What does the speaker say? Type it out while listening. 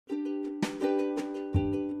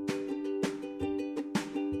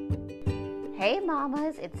Hey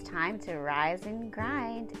mamas, it's time to rise and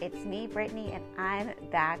grind. It's me, Brittany, and I'm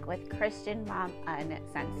back with Christian Mom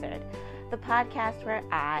Uncensored, the podcast where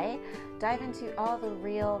I dive into all the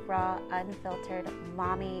real, raw, unfiltered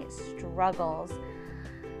mommy struggles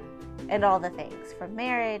and all the things, from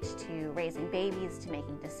marriage to raising babies to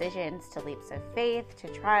making decisions to leaps of faith to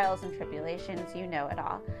trials and tribulations. You know it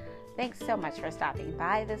all. Thanks so much for stopping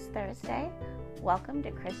by this Thursday. Welcome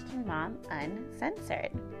to Christian Mom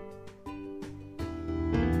Uncensored.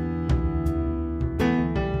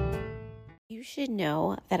 You should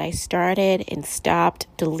know that I started and stopped,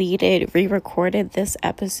 deleted, re-recorded this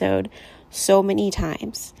episode so many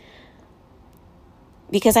times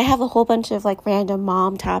because I have a whole bunch of random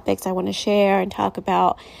mom topics I want to share and talk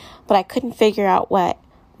about, but I couldn't figure out what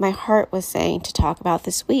my heart was saying to talk about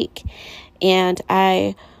this week. And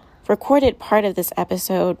I recorded part of this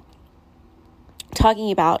episode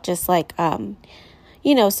talking about just some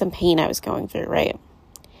pain I was going through, right?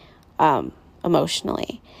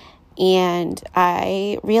 Emotionally. And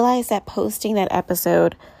I realized that posting that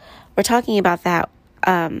episode, we're talking about that,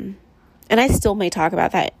 and I still may talk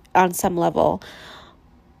about that on some level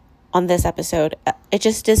on this episode. It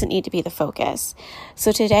just doesn't need to be the focus.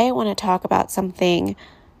 So today I want to talk about something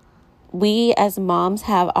we as moms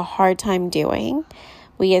have a hard time doing.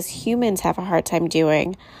 We as humans have a hard time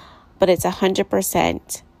doing, but it's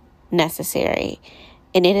 100% necessary,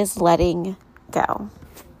 and it is letting go.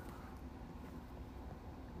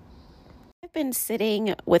 I've been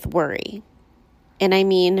sitting with worry, and I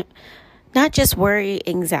mean not just worry,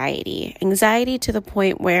 anxiety to the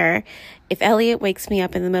point where if Elliot wakes me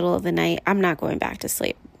up in the middle of the night, I'm not going back to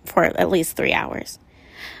sleep for at least 3 hours,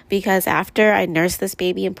 because after I nurse this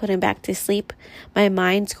baby and put him back to sleep, my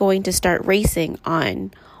mind's going to start racing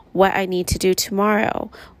on what I need to do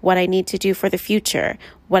tomorrow, what I need to do for the future,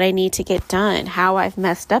 what I need to get done, how I've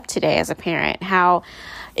messed up today as a parent, how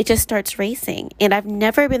it just starts racing. And I've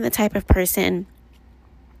never been the type of person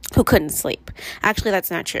who couldn't sleep. Actually,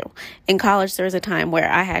 that's not true. In college, there was a time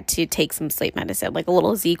where I had to take some sleep medicine, like a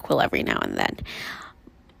little ZzzQuil every now and then.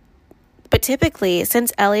 But typically,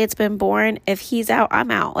 since Elliot's been born, if he's out,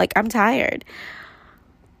 I'm out. I'm tired.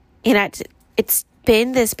 And it's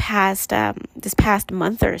been this past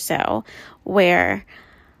month or so where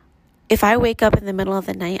if I wake up in the middle of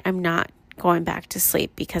the night, I'm not going back to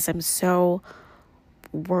sleep because I'm so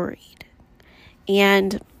worried.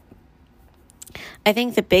 And I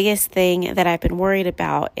think the biggest thing that I've been worried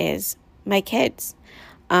about is my kids.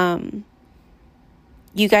 You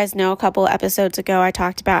guys know a couple episodes ago, I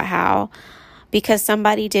talked about how because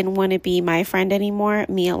somebody didn't want to be my friend anymore,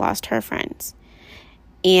 Mia lost her friends.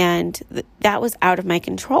 And that was out of my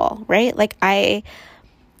control, right? I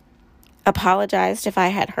apologized if I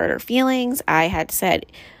had hurt her feelings. I had said,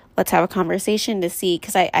 let's have a conversation to see,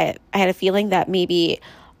 because I had a feeling that maybe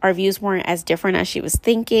our views weren't as different as she was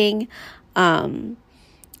thinking. And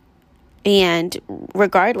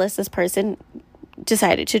regardless, this person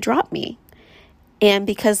decided to drop me. And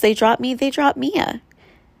because they dropped me, they dropped Mia.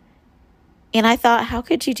 And I thought, how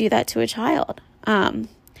could you do that to a child?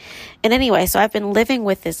 And anyway, so I've been living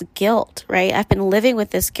with this guilt, right? I've been living with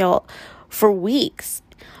this guilt for weeks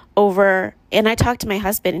and I talked to my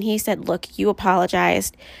husband and he said, look, you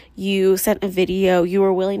apologized. You sent a video. You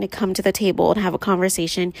were willing to come to the table and have a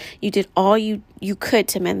conversation. You did all you could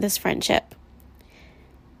to mend this friendship.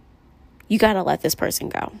 You got to let this person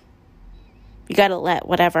go. You got to let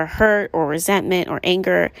whatever hurt or resentment or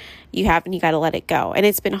anger you have, and you got to let it go. And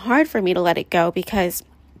it's been hard for me to let it go because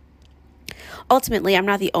ultimately, I'm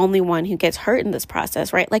not the only one who gets hurt in this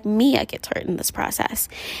process, right? Mia gets hurt in this process.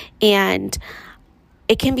 And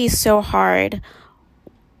it can be so hard,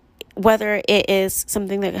 whether it is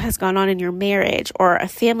something that has gone on in your marriage or a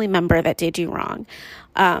family member that did you wrong.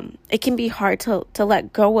 It can be hard to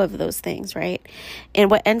let go of those things, right?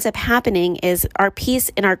 And what ends up happening is our peace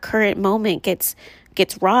in our current moment gets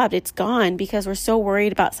robbed. It's gone because we're so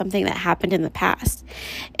worried about something that happened in the past.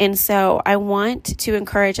 And so I want to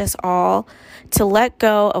encourage us all to let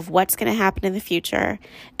go of what's going to happen in the future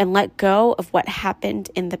and let go of what happened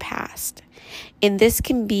in the past. And this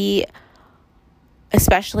can be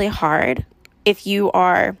especially hard if you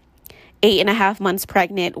are 8.5 months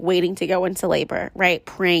pregnant, waiting to go into labor, right?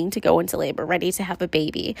 Praying to go into labor, ready to have a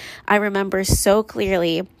baby. I remember so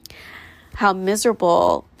clearly how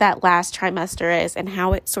miserable that last trimester is and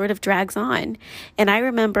how it sort of drags on. And I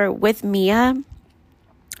remember with Mia,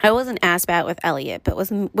 I wasn't as bad with Elliot, but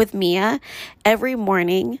with Mia, every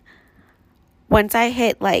morning, once I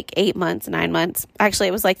hit 8 months, 9 months, actually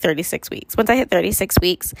it was 36 weeks. Once I hit 36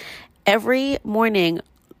 weeks, every morning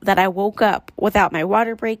that I woke up without my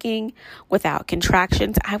water breaking, without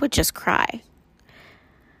contractions, I would just cry.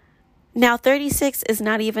 Now, 36 is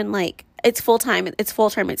not even like, it's full time, it's full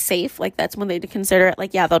term, it's safe. Like, that's when they consider it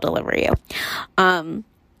like, yeah, they'll deliver you.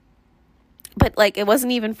 But like, it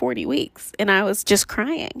wasn't even 40 weeks and I was just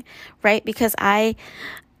crying, right? Because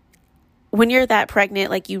when you're that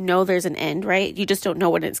pregnant, like, you know, there's an end, right? You just don't know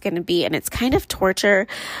when it's going to be. And it's kind of torture.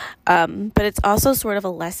 But it's also sort of a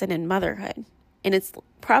lesson in motherhood. And it's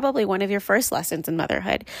probably one of your first lessons in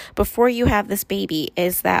motherhood before you have this baby,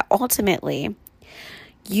 is that ultimately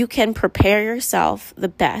you can prepare yourself the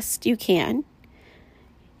best you can.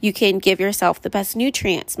 You can give yourself the best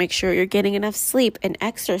nutrients, make sure you're getting enough sleep and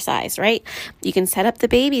exercise, right? You can set up the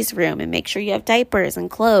baby's room and make sure you have diapers and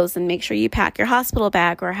clothes, and make sure you pack your hospital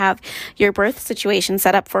bag or have your birth situation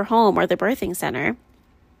set up for home or the birthing center.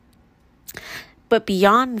 But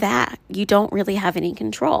beyond that, you don't really have any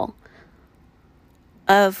control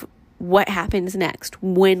of what happens next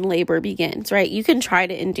when labor begins, right? You can try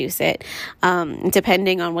to induce it.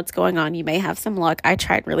 Depending on what's going on, you may have some luck. I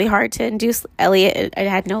tried really hard to induce Elliot. I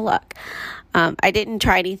had no luck. I didn't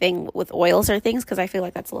try anything with oils or things because I feel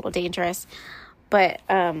like that's a little dangerous. But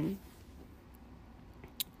that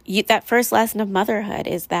first lesson of motherhood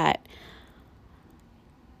is that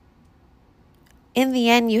in the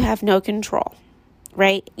end, you have no control,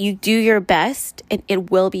 right? You do your best and it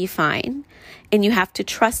will be fine. And you have to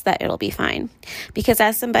trust that it'll be fine. Because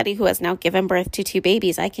as somebody who has now given birth to 2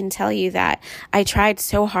 babies, I can tell you that I tried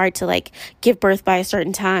so hard to like give birth by a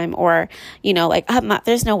certain time, or, you know, like,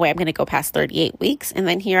 there's no way I'm going to go past 38 weeks. And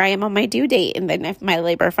then here I am on my due date. And then if my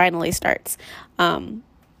labor finally starts, and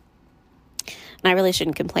I really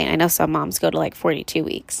shouldn't complain. I know some moms go to like 42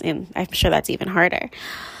 weeks, and I'm sure that's even harder.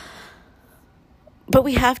 But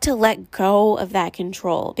we have to let go of that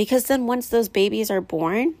control, because then once those babies are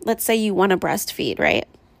born, let's say you want to breastfeed, right?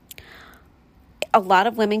 A lot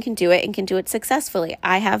of women can do it and can do it successfully.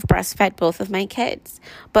 I have breastfed both of my kids,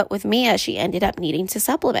 but with Mia, she ended up needing to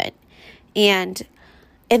supplement. And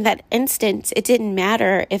in that instance, it didn't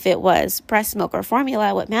matter if it was breast milk or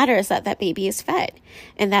formula. What matters is that that baby is fed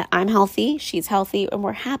and that I'm healthy, she's healthy, and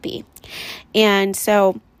we're happy. And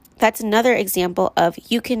so that's another example of,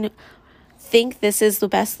 you can think this is the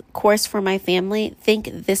best course for my family, think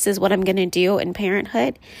this is what I'm going to do in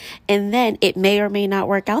parenthood, and then it may or may not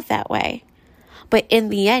work out that way. But in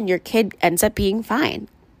the end, your kid ends up being fine.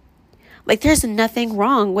 Like, there's nothing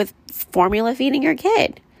wrong with formula feeding your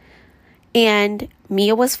kid. And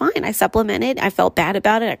Mia was fine. I supplemented. I felt bad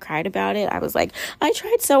about it. I cried about it. I was like, I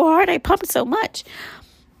tried so hard. I pumped so much.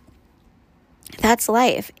 That's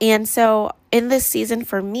life. And so in this season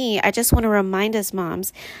for me, I just want to remind us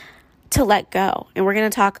moms to let go. And we're going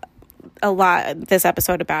to talk a lot this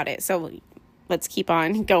episode about it. So let's keep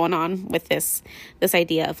on going on with this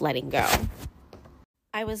idea of letting go.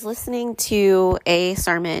 I was listening to a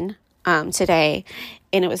sermon today,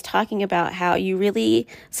 and it was talking about how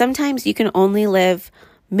sometimes you can only live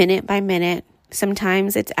minute by minute.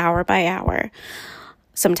 Sometimes it's hour by hour.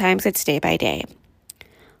 Sometimes it's day by day.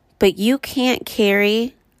 But you can't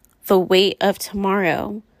carry the weight of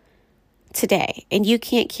tomorrow today, and you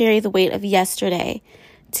can't carry the weight of yesterday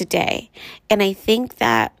today. And I think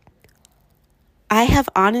that I have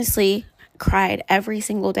honestly cried every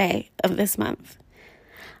single day of this month.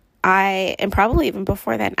 And probably even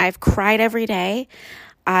before then, I've cried every day.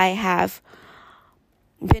 I have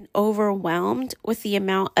been overwhelmed with the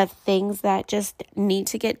amount of things that just need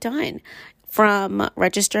to get done, from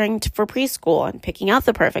registering for preschool and picking out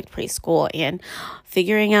the perfect preschool and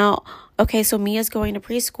figuring out, okay, so Mia's going to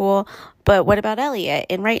preschool, but what about Elliot?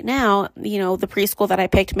 And right now, the preschool that I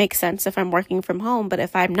picked makes sense if I'm working from home, but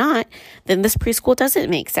if I'm not, then this preschool doesn't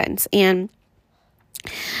make sense. And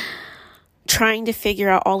trying to figure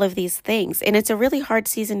out all of these things. And it's a really hard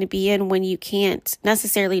season to be in when you can't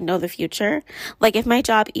necessarily know the future. Like, if my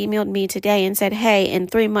job emailed me today and said, hey, in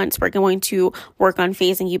 3 months, we're going to work on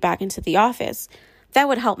phasing you back into the office, that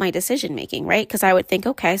would help my decision making, right? Because I would think,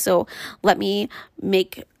 okay, so let me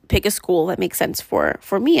pick a school that makes sense for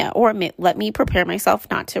Mia, or let me prepare myself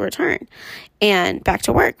not to return and back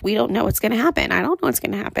to work. We don't know what's going to happen. I don't know what's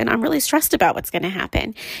going to happen. I'm really stressed about what's going to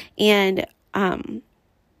happen. And,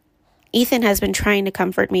 Ethan has been trying to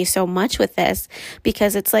comfort me so much with this,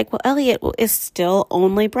 because it's like, well, Elliot is still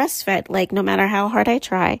only breastfed. Like, no matter how hard I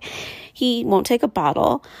try, he won't take a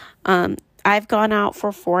bottle. I've gone out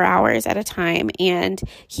for 4 hours at a time, and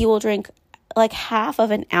he will drink like half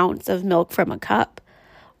of an ounce of milk from a cup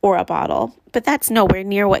or a bottle. But that's nowhere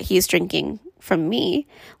near what he's drinking from me.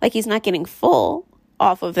 Like, he's not getting full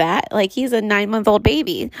off of that. Like, he's a 9-month-old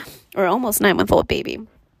baby, or almost 9-month-old baby.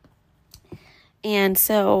 And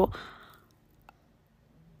so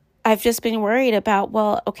I've just been worried about,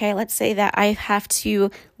 well, okay, let's say that I have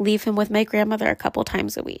to leave him with my grandmother a couple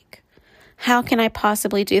times a week. How can I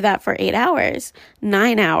possibly do that for 8 hours,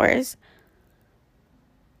 9 hours?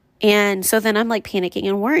 And so then I'm like panicking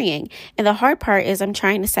and worrying. And the hard part is I'm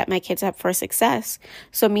trying to set my kids up for success.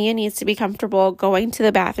 So Mia needs to be comfortable going to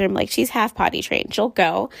the bathroom. Like, she's half potty trained. She'll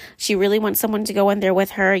go. She really wants someone to go in there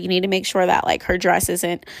with her. You need to make sure that like her dress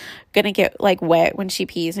isn't going to get like wet when she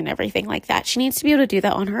pees and everything like that. She needs to be able to do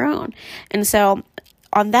that on her own. And so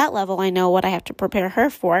on that level, I know what I have to prepare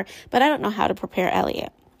her for, but I don't know how to prepare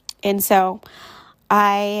Elliot. And so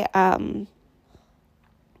I've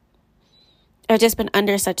just been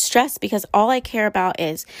under such stress because all I care about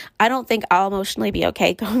is I don't think I'll emotionally be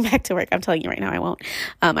okay going back to work. I'm telling you right now, I won't.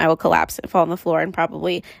 I will collapse and fall on the floor and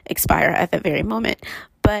probably expire at that very moment.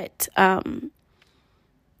 But I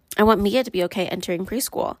want Mia to be okay entering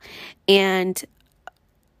preschool. And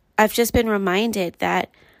I've just been reminded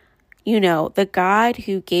that, the God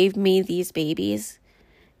who gave me these babies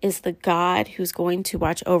is the God who's going to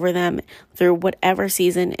watch over them through whatever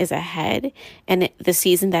season is ahead and the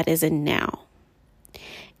season that is in now.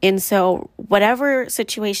 And so whatever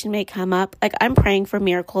situation may come up, like, I'm praying for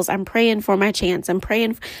miracles. I'm praying for my chance. I'm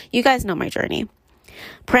praying. You guys know my journey.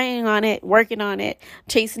 Praying on it, working on it,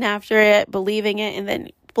 chasing after it, believing it, and then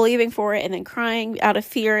believing for it, and then crying out of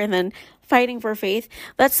fear, and then fighting for faith.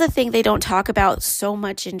 That's the thing they don't talk about so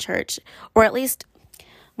much in church, or at least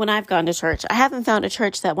when I've gone to church. I haven't found a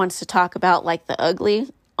church that wants to talk about like the ugly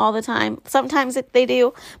all the time. Sometimes they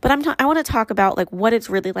do, but I want to talk about like what it's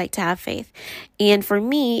really like to have faith. And for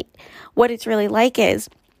me, what it's really like is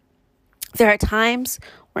there are times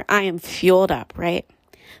where I am fueled up, right?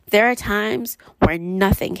 There are times where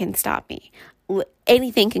nothing can stop me.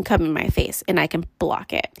 Anything can come in my face and I can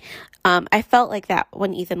block it. I felt like that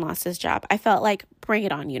when Ethan lost his job. I felt like, bring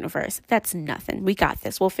it on, universe. That's nothing. We got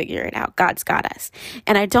this. We'll figure it out. God's got us.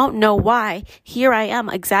 And I don't know why. Here I am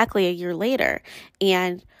exactly a year later.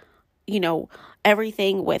 And,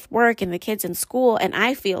 everything with work and the kids in school. And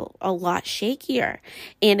I feel a lot shakier.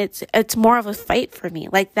 And it's more of a fight for me.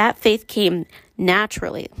 Like, that faith came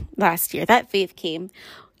naturally last year. That faith came,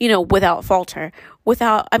 without falter.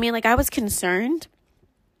 I was concerned,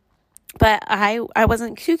 but I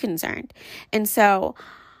wasn't too concerned. And so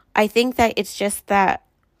I think that it's just that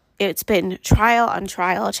it's been trial on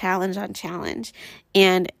trial, challenge on challenge.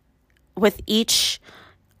 And with each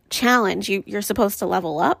challenge, you're supposed to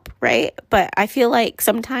level up, right? But I feel like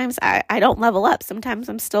sometimes I don't level up. Sometimes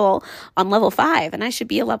I'm still on level 5 and I should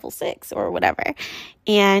be a level 6 or whatever.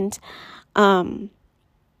 And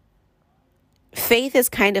faith is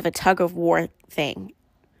kind of a tug of war thing.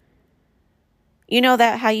 You know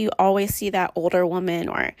that how you always see that older woman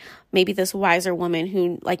or maybe this wiser woman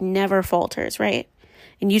who like never falters, right?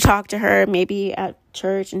 And you talk to her maybe at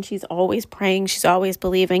church and she's always praying, she's always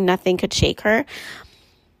believing, nothing could shake her.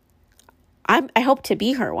 I hope to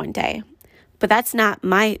be her one day, but that's not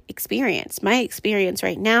my experience. My experience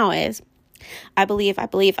right now is I believe,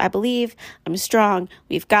 I'm strong,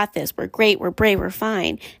 we've got this, we're great, we're brave, we're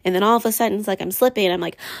fine. And then all of a sudden it's like I'm slipping and I'm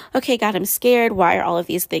like, okay, God, I'm scared. Why are all of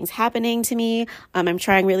these things happening to me? I'm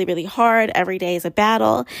trying really, really hard. Every day is a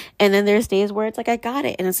battle. And then there's days where it's like, I got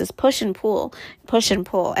it. And it's this push and pull.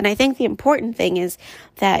 And I think the important thing is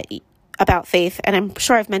that about faith, and I'm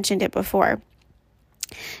sure I've mentioned it before,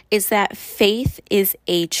 is that faith is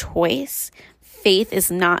a choice. Faith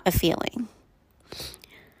is not a feeling.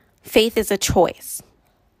 Faith is a choice.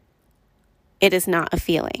 It is not a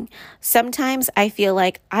feeling. Sometimes I feel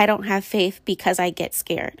like I don't have faith because I get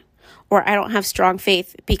scared, or I don't have strong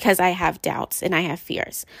faith because I have doubts and I have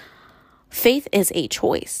fears. Faith is a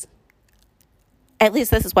choice. At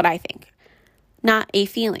least this is what I think. Not a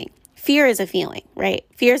feeling. Fear is a feeling, right?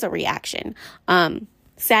 Fear is a reaction.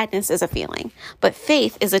 Sadness is a feeling, but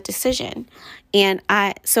faith is a decision. And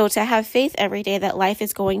so to have faith every day that life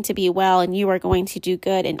is going to be well and you are going to do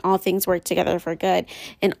good and all things work together for good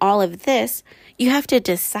and all of this, you have to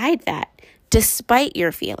decide that despite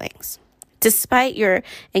your feelings, despite your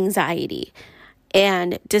anxiety,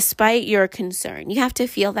 and despite your concern. You have to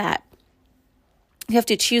feel that. You have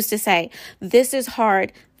to choose to say, this is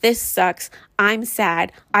hard. This sucks. I'm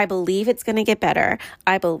sad. I believe it's going to get better.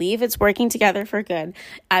 I believe it's working together for good.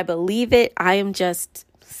 I believe it. I am just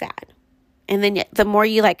sad. And then the more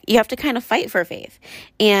you have to kind of fight for faith.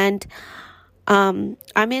 And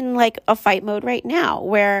I'm in like a fight mode right now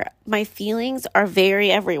where my feelings are very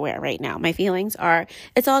everywhere right now. My feelings are,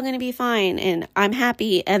 it's all going to be fine and I'm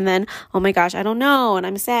happy. And then, oh my gosh, I don't know. And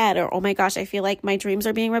I'm sad. Or, oh my gosh, I feel like my dreams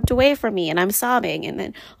are being ripped away from me and I'm sobbing. And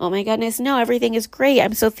then, oh my goodness, no, everything is great.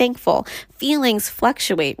 I'm so thankful. Feelings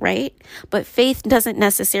fluctuate, right? But faith doesn't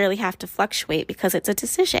necessarily have to fluctuate because it's a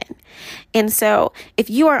decision. And so if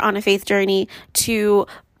you are on a faith journey to,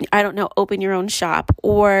 I don't know, open your own shop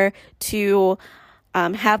or to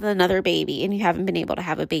have another baby and you haven't been able to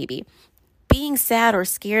have a baby, being sad or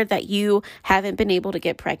scared that you haven't been able to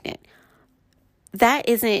get pregnant, that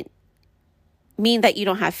isn't mean that you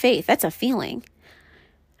don't have faith. That's a feeling.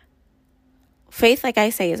 Faith, like I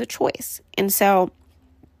say, is a choice. And so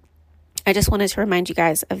I just wanted to remind you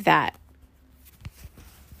guys of that.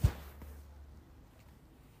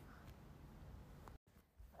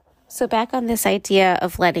 So back on this idea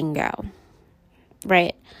of letting go,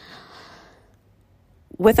 right?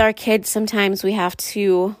 With our kids, sometimes we have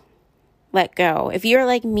to let go. If you're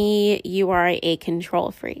like me, you are a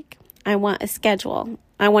control freak. I want a schedule.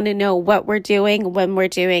 I want to know what we're doing, when we're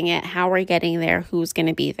doing it, how we're getting there, who's going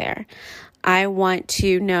to be there. I want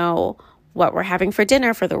to know what we're having for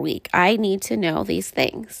dinner for the week. I need to know these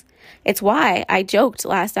things. It's why I joked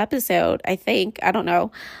last episode, I don't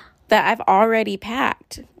know, that I've already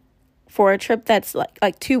packed for a trip that's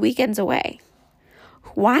like 2 weekends away.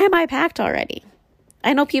 Why am I packed already?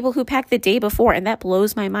 I know people who pack the day before, and that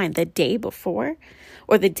blows my mind. The day before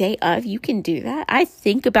or the day of, you can do that. I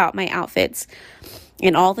think about my outfits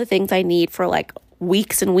and all the things I need for like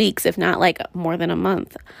weeks and weeks, if not like more than a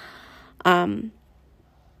month.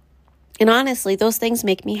 And honestly, those things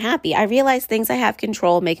make me happy. I realize things I have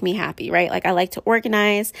control make me happy, right? Like I like to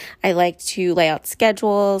organize. I like to lay out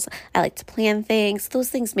schedules. I like to plan things. Those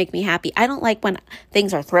things make me happy. I don't like when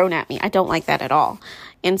things are thrown at me. I don't like that at all.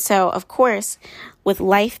 And so, of course, with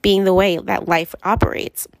life being the way that life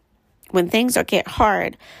operates, when things get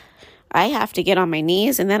hard, I have to get on my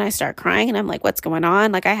knees and then I start crying and I'm like, what's going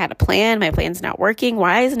on? Like I had a plan. My plan's not working.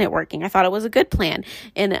 Why isn't it working? I thought it was a good plan.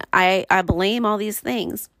 And I blame all these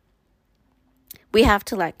things. We have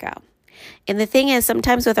to let go. And the thing is,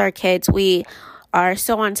 sometimes with our kids, we are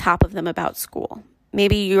so on top of them about school.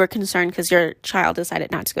 Maybe you are concerned because your child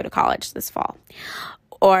decided not to go to college this fall.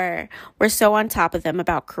 Or we're so on top of them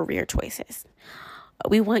about career choices.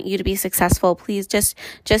 We want you to be successful. Please just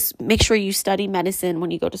make sure you study medicine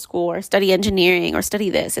when you go to school, or study engineering, or study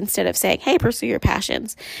this, instead of saying, hey, pursue your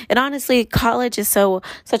passions. And honestly, college is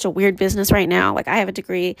such a weird business right now. Like I have a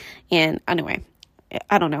degree and anyway,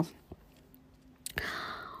 I don't know.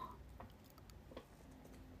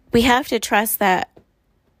 We have to trust that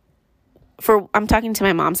I'm talking to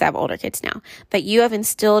my moms that have older kids now, that you have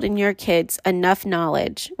instilled in your kids enough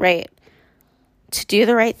knowledge, right, to do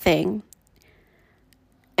the right thing,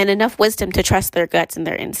 and enough wisdom to trust their guts and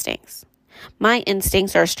their instincts. My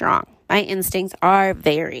instincts are strong. My instincts are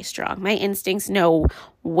very strong. My instincts know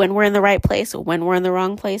when we're in the right place, when we're in the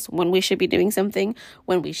wrong place, when we should be doing something,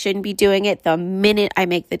 when we shouldn't be doing it, the minute I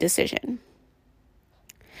make the decision.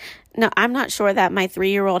 Now, I'm not sure that my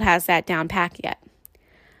 3-year-old has that down pat yet.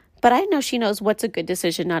 But I know she knows what's a good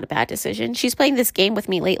decision, not a bad decision. She's playing this game with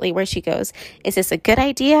me lately where she goes, is this a good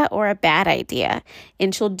idea or a bad idea?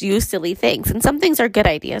 And she'll do silly things. And some things are good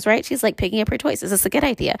ideas, right? She's like picking up her toys. Is this a good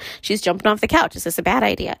idea? She's jumping off the couch. Is this a bad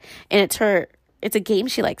idea? And it's a game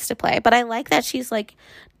she likes to play. But I like that she's like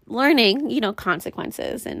learning,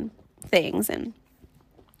 consequences and things. And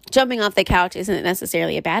jumping off the couch isn't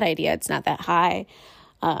necessarily a bad idea. It's not that high.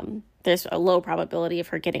 There's a low probability of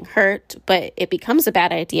her getting hurt, but it becomes a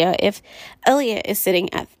bad idea if Elliot is sitting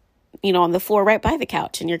on the floor right by the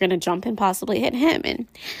couch and you're going to jump and possibly hit him. And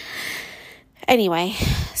anyway,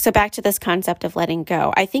 so back to this concept of letting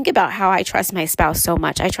go. I think about how I trust my spouse so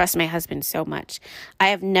much. I trust my husband so much. I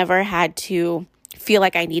have never had to feel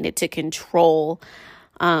like I needed to control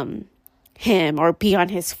him or be on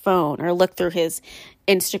his phone or look through his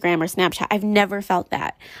Instagram or Snapchat. I've never felt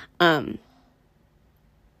that.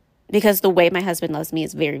 Because the way my husband loves me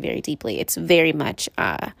is very, very deeply. It's very much,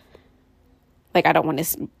 I don't want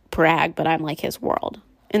to brag, but I'm like his world.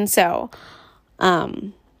 And so,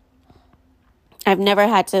 I've never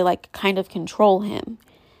had to kind of control him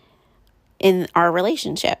in our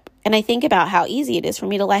relationship. And I think about how easy it is for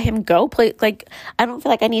me to let him go play. I don't feel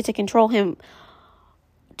like I need to control him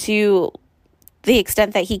to the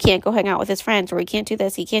extent that he can't go hang out with his friends, or he can't do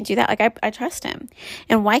this, he can't do that. I trust him.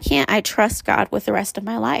 And why can't I trust God with the rest of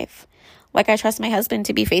my life? I trust my husband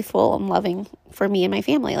to be faithful and loving for me and my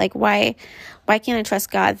family. Why can't I trust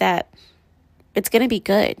God that it's going to be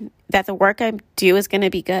good, that the work I do is going to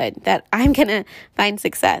be good, that I'm going to find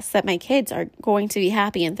success, that my kids are going to be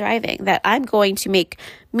happy and thriving, that I'm going to make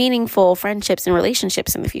meaningful friendships and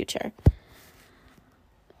relationships in the future.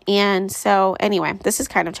 And so anyway, this has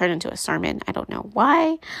kind of turned into a sermon. I don't know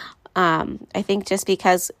why. I think just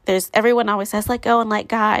because everyone always says, let go and let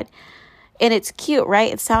God. And it's cute,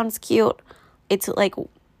 right? It sounds cute. It's like,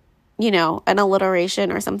 an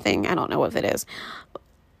alliteration or something. I don't know what it is.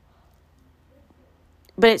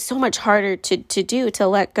 But it's so much harder to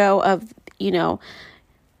let go of,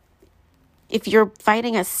 if you're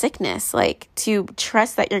fighting a sickness, like to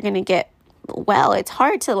trust that you're going to get well. It's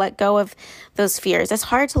hard to let go of those fears. It's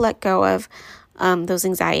hard to let go of those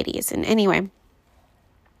anxieties. And anyway,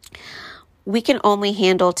 we can only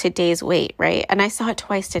handle today's weight, right? And I saw it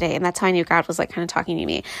twice today, and that's how I knew God was like kind of talking to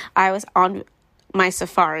me. I was on my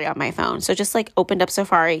Safari on my phone. So just like opened up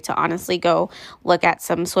Safari to honestly go look at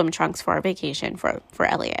some swim trunks for our vacation for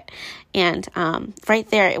Elliot. And right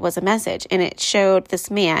there, it was a message, and it showed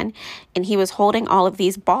this man, and he was holding all of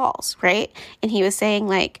these balls, right? And he was saying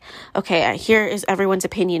like, okay, here is everyone's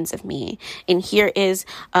opinions of me. And here is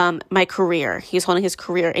my career. He was holding his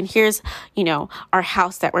career. And here's, our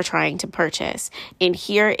house that we're trying to purchase. And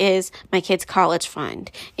here is my kid's college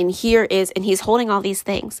fund. And he's holding all these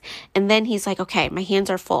things. And then he's like, okay, my hands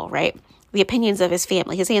are full, right? The opinions of his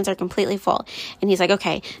family, his hands are completely full. And he's like,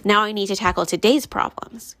 okay, now I need to tackle today's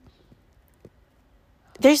problems.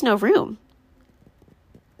 There's no room.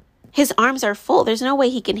 His arms are full. There's no way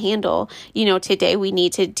he can handle, today we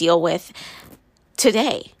need to deal with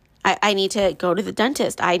today. I need to go to the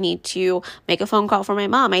dentist. I need to make a phone call for my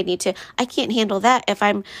mom. I can't handle that if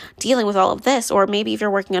I'm dealing with all of this. Or maybe if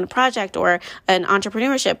you're working on a project or an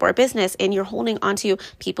entrepreneurship or a business and you're holding on to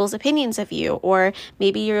people's opinions of you, or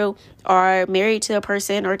maybe you are married to a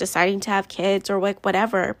person or deciding to have kids or like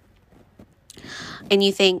whatever. And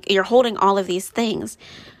you think you're holding all of these things,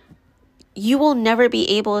 you will never be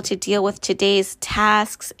able to deal with today's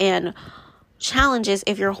tasks and challenges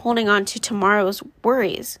if you're holding on to tomorrow's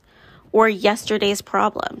worries or yesterday's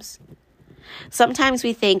problems. Sometimes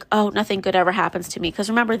we think, oh, nothing good ever happens to me, because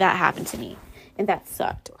remember that happened to me and that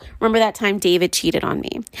sucked. Remember that time David cheated on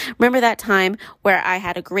me. Remember that time where I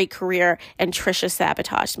had a great career and Trisha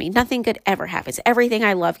sabotaged me. Nothing good ever happens. Everything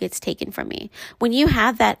I love gets taken from me. When you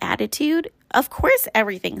have that attitude, of course,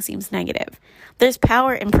 everything seems negative. There's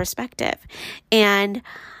power in perspective. And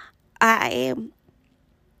I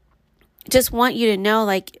just want you to know,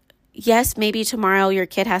 like, yes, maybe tomorrow your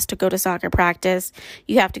kid has to go to soccer practice.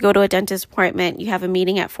 You have to go to a dentist appointment. You have a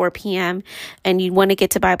meeting at 4 p.m. and you want to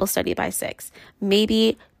get to Bible study by 6.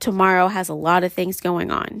 Maybe tomorrow has a lot of things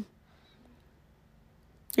going on.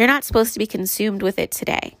 You're not supposed to be consumed with it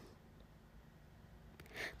today.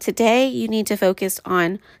 Today, you need to focus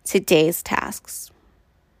on today's tasks.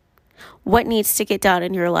 What needs to get done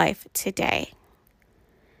in your life today?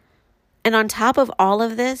 And on top of all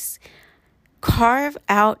of this, carve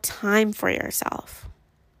out time for yourself.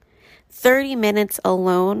 30 minutes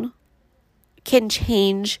alone can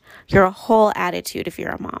change your whole attitude if you're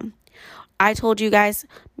a mom. I told you guys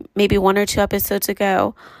maybe 1 or 2 episodes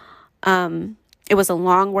ago, it was a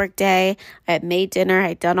long work day. I had made dinner.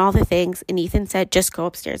 I'd done all the things. And Ethan said, just go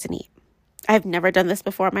upstairs and eat. I've never done this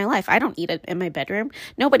before in my life. I don't eat it in my bedroom.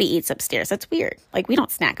 Nobody eats upstairs. That's weird. Like, we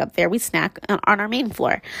don't snack up there. We snack on our main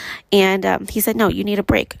floor. And he said, no, you need a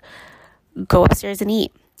break. Go upstairs and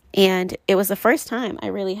eat. And it was the first time I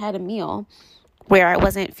really had a meal where I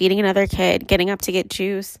wasn't feeding another kid, getting up to get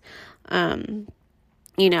juice,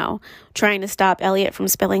 trying to stop Elliot from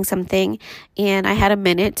spilling something. And I had a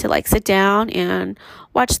minute to like sit down and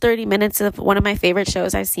watch 30 minutes of one of my favorite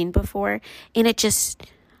shows I've seen before. And it just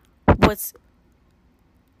was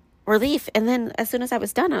relief. And then as soon as I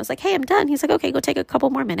was done, I was like, hey, I'm done. He's like, okay, go take a couple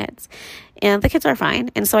more minutes. And the kids are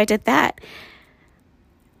fine. And so I did that.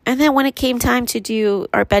 And then when it came time to do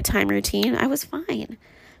our bedtime routine, I was fine.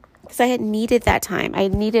 Because I had needed that time. I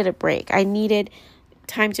needed a break. I needed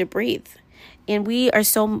time to breathe. And we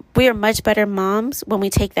are much better moms when we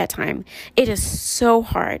take that time. It is so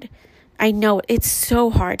hard. I know it's so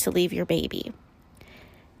hard to leave your baby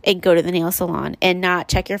and go to the nail salon and not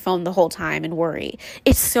check your phone the whole time and worry.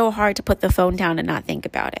 It's so hard to put the phone down and not think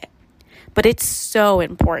about it. But it's so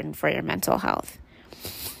important for your mental health.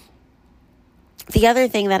 The other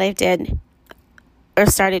thing that I did or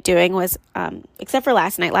started doing was, except for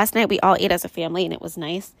last night we all ate as a family and it was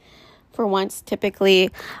nice. For once, typically,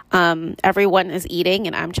 everyone is eating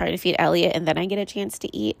and I'm trying to feed Elliot and then I get a chance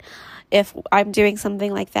to eat if I'm doing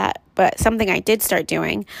something like that. But something I did start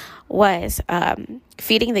doing was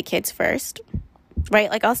feeding the kids first right?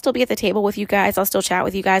 Like, I'll still be at the table with you guys. I'll still chat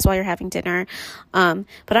with you guys while you're having dinner. But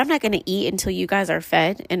I'm not going to eat until you guys are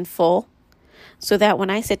fed and full, so that when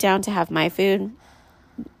I sit down to have my food,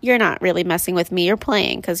 you're not really messing with me. You're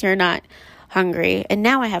playing because you're not hungry. And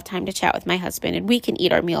now I have time to chat with my husband and we can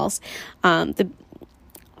eat our meals.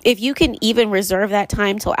 If you can even reserve that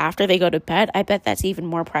time till after they go to bed, I bet that's even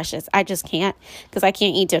more precious. I just can't, because I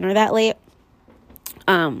can't eat dinner that late.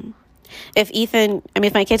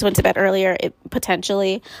 If my kids went to bed earlier,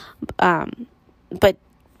 potentially, but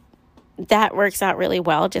that works out really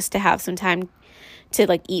well, just to have some time to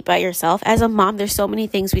like eat by yourself. As a mom, there's so many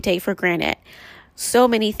things we take for granted. So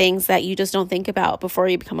many things that you just don't think about before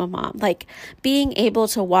you become a mom. Like being able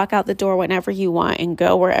to walk out the door whenever you want and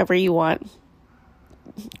go wherever you want.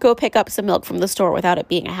 Go pick up some milk from the store without it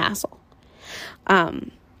being a hassle.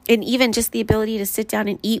 And even just the ability to sit down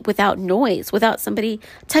and eat without noise, without somebody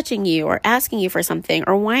touching you or asking you for something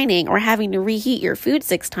or whining or having to reheat your food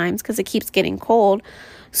 6 times because it keeps getting cold.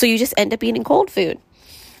 So you just end up eating cold food.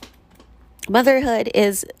 Motherhood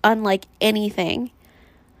is unlike anything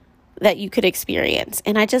that you could experience.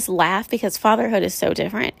 And I just laugh because fatherhood is so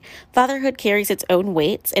different. Fatherhood carries its own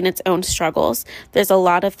weights and its own struggles. There's a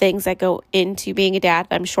lot of things that go into being a dad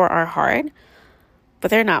that I'm sure are hard, but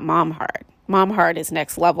they're not mom hard. Mom hard is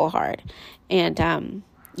next level hard. And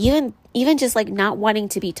even just like not wanting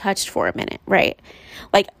to be touched for a minute, right?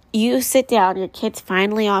 Like you sit down, your kid's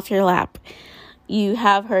finally off your lap. You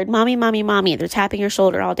have heard, mommy, mommy, mommy. They're tapping your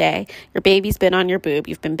shoulder all day. Your baby's been on your boob.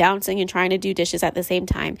 You've been bouncing and trying to do dishes at the same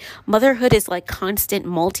time. Motherhood is like constant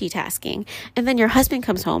multitasking. And then your husband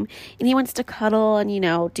comes home and he wants to cuddle and,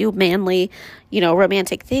 do manly,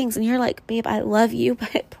 romantic things. And you're like, babe, I love you,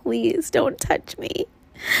 but please don't touch me.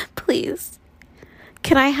 Please.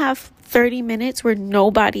 Can I have 30 minutes where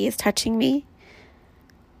nobody is touching me?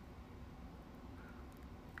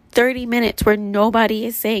 30 minutes where nobody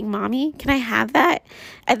is saying, mommy, can I have that?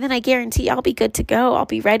 And then I guarantee I'll be good to go. I'll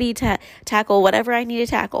be ready to tackle whatever I need to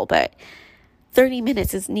tackle. But 30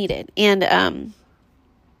 minutes is needed. And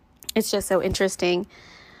it's just so interesting,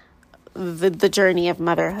 the journey of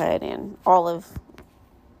motherhood and all of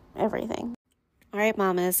everything. All right,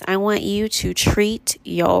 mamas, I want you to treat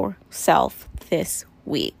yourself this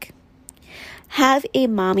week. Have a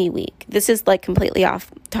mommy week. This is like completely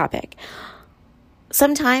off topic.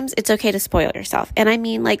 Sometimes it's okay to spoil yourself. And I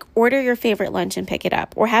mean, like, order your favorite lunch and pick it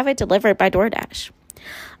up, or have it delivered by DoorDash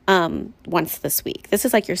once this week. This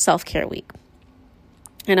is like your self-care week.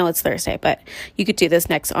 I know it's Thursday, but you could do this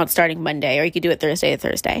starting Monday, or you could do it Thursday to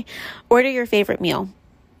Thursday. Order your favorite meal.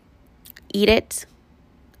 Eat it.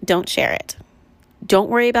 Don't share it. Don't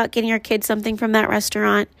worry about getting your kids something from that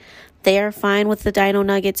restaurant. They are fine with the Dino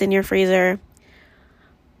Nuggets in your freezer.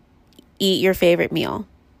 Eat your favorite meal.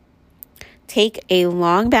 Take a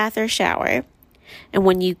long bath or shower. And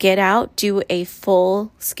when you get out, do a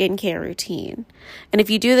full skincare routine. And if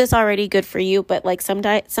you do this already, good for you. But like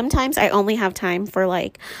sometimes I only have time for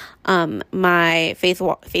like my face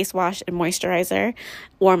wash and moisturizer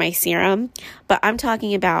or my serum. But I'm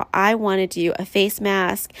talking about, I want to do a face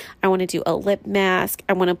mask. I want to do a lip mask.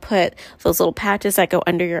 I want to put those little patches that go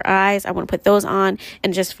under your eyes. I want to put those on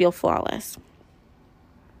and just feel flawless.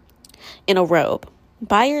 In a robe.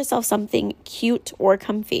 Buy yourself something cute or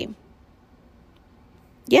comfy.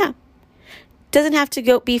 Yeah. Doesn't have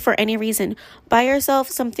to be for any reason. Buy yourself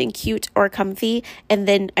something cute or comfy. And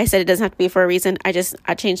then I said it doesn't have to be for a reason. I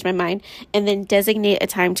changed my mind. And then designate a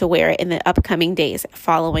time to wear it in the upcoming days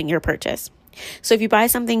following your purchase. So if you buy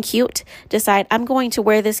something cute, decide, I'm going to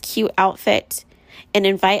wear this cute outfit and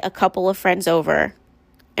invite a couple of friends over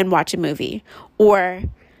and watch a movie. Or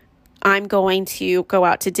I'm going to go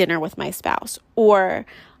out to dinner with my spouse, or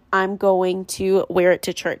I'm going to wear it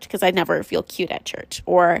to church because I never feel cute at church,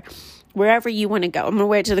 or wherever you want to go. I'm going to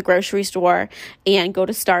wear it to the grocery store and go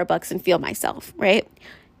to Starbucks and feel myself, right?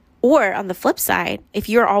 Or on the flip side, if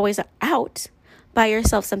you're always out, buy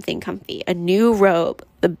yourself something comfy, a new robe,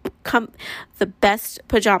 the best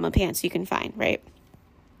pajama pants you can find, right?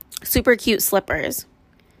 Super cute slippers.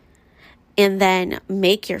 And then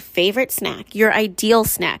make your favorite snack, your ideal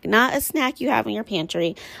snack, not a snack you have in your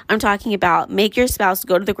pantry. I'm talking about make your spouse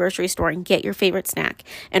go to the grocery store and get your favorite snack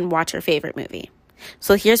and watch your favorite movie.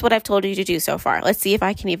 So here's what I've told you to do so far. Let's see if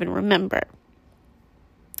I can even remember.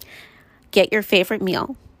 Get your favorite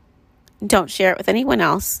meal. Don't share it with anyone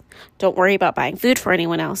else. Don't worry about buying food for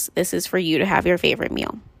anyone else. This is for you to have your favorite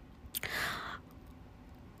meal.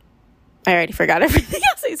 I already forgot everything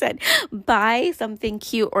else I said. Buy something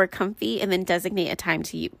cute or comfy and then designate a time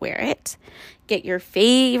to wear it. Get your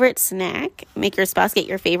favorite snack. Make your spouse get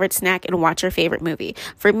your favorite snack and watch your favorite movie.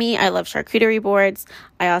 For me, I love charcuterie boards.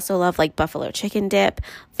 I also love like buffalo chicken dip.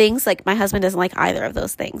 Things like my husband doesn't like either of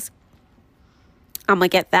those things. I'm going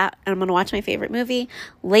to get that and I'm going to watch my favorite movie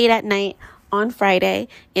late at night on Friday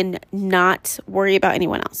and not worry about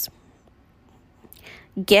anyone else.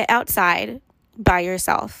 Get outside by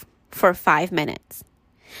yourself for 5 minutes.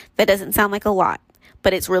 That doesn't sound like a lot,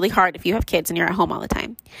 but it's really hard if you have kids and you're at home all the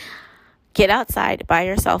time. Get outside by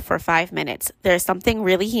yourself for 5 minutes. There's something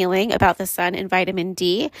really healing about the sun and vitamin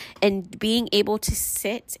D and being able to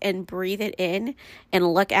sit and breathe it in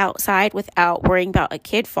and look outside without worrying about a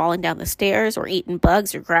kid falling down the stairs or eating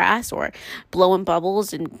bugs or grass or blowing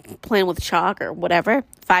bubbles and playing with chalk or whatever.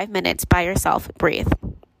 5 minutes by yourself, breathe.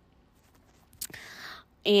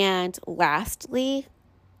 And lastly,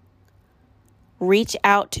 reach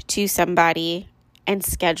out to somebody and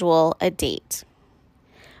schedule a date.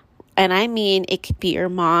 And I mean, it could be your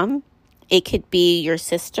mom, it could be your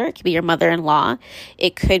sister, it could be your mother-in-law,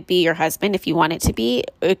 it could be your husband if you want it to be,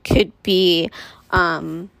 it could be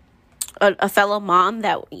a fellow mom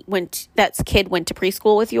that's kid went to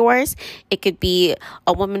preschool with yours, it could be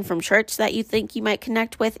a woman from church that you think you might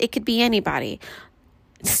connect with, it could be anybody.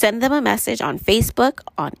 Send them a message on Facebook,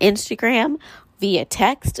 on Instagram, via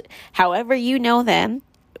text, however you know them,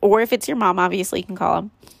 or if it's your mom, obviously you can call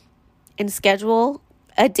them, and schedule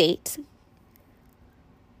a date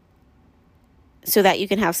so that you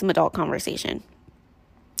can have some adult conversation.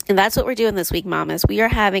 And that's what we're doing this week, mamas. We are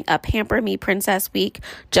having a Pamper Me Princess week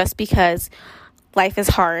just because life is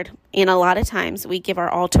hard. And a lot of times we give our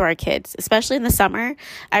all to our kids, especially in the summer.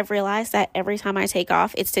 I've realized that every time I take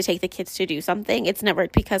off, it's to take the kids to do something. It's never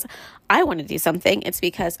because I want to do something. It's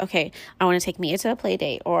because, okay, I want to take Mia to a play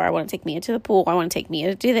date, or I want to take Mia to the pool. I want to take Mia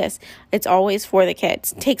to do this. It's always for the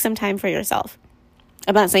kids. Take some time for yourself.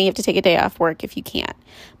 I'm not saying you have to take a day off work if you can't,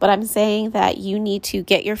 but I'm saying that you need to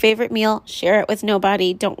get your favorite meal, share it with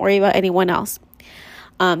nobody. Don't worry about anyone else.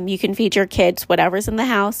 You can feed your kids whatever's in the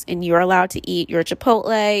house, and you're allowed to eat your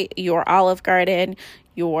Chipotle, your Olive Garden,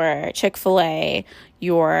 your Chick-fil-A,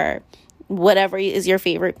 your whatever is your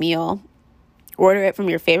favorite meal. Order it from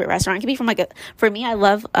your favorite restaurant. It can be from for me, I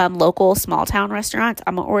love local small town restaurants.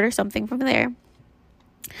 I'm going to order something from there.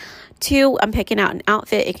 2, I'm picking out an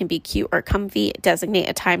outfit. It can be cute or comfy. Designate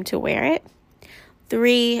a time to wear it.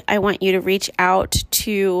 3, I want you to reach out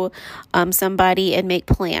to somebody and make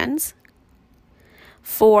plans.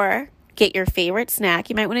 4, get your favorite snack.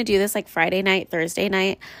 You might want to do this like Friday night, Thursday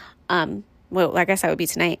night. Well, I guess that would be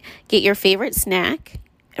tonight. Get your favorite snack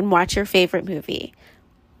and watch your favorite movie,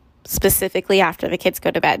 specifically after the kids go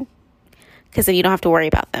to bed, because then you don't have to worry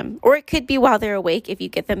about them. Or it could be while they're awake. If you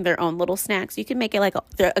get them their own little snacks, you can make it like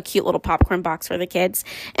a cute little popcorn box for the kids,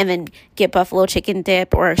 and then get buffalo chicken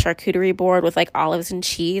dip or a charcuterie board with like olives and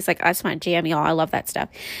cheese. Like, that's my jam, y'all. I love that stuff.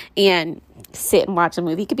 And sit and watch a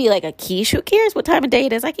movie. It could be like a quiche. Who cares what time of day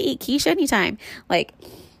it is? I can eat quiche anytime.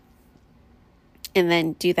 And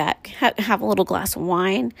then do that. Have a little glass of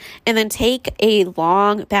wine, and then take a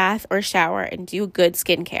long bath or shower and do good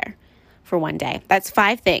skincare for one day. That's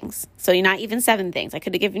 5 things. So you're not even 7 things. I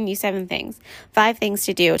could have given you 7 things. 5 things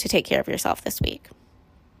to do to take care of yourself this week,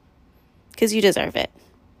 because you deserve it.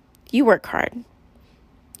 You work hard.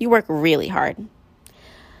 You work really hard.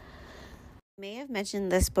 I may have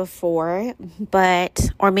mentioned this before,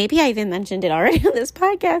 or maybe I even mentioned it already on this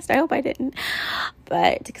podcast. I hope I didn't,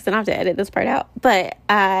 but because then I have to edit this part out. But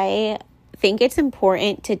I think it's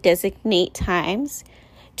important to designate times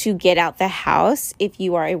to get out the house if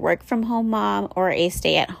you are a work from home mom or a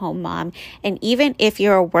stay at home mom. And even if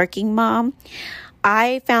you're a working mom,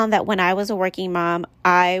 I found that when I was a working mom,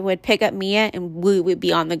 I would pick up Mia and we would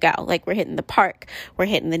be on the go. Like, we're hitting the park, we're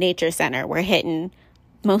hitting the nature center, we're hitting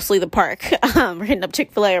mostly the park. We're hitting up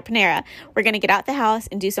Chick-fil-A or Panera. We're going to get out the house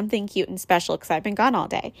and do something cute and special because I've been gone all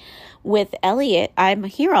day. With Elliot, I'm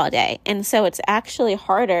here all day. And so it's actually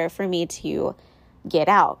harder for me to get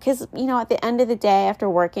out because, at the end of the day after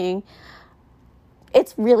working,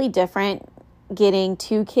 it's really different getting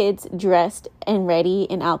 2 kids dressed and ready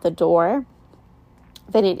and out the door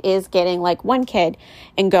than it is getting like 1 kid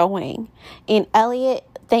and going. And Elliot,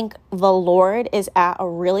 thank the Lord, is at a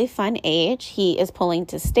really fun age. He is pulling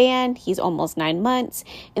to stand. He's almost 9 months.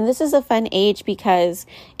 And this is a fun age because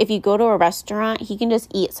if you go to a restaurant, he can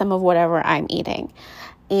just eat some of whatever I'm eating.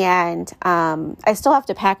 And I still have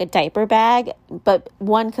to pack a diaper bag, but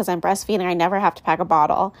one, because I'm breastfeeding, I never have to pack a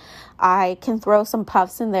bottle. I can throw some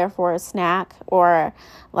puffs in there for a snack or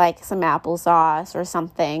like some applesauce or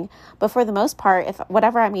something. But for the most part, if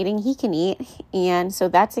whatever I'm eating, he can eat. And so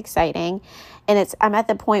that's exciting. And I'm at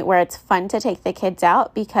the point where it's fun to take the kids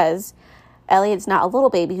out because Elliot's not a little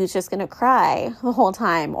baby who's just going to cry the whole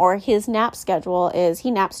time, or his nap schedule is he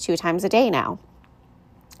naps 2 times a day now,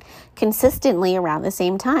 consistently around the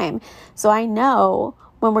same time. So I know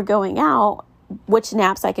when we're going out which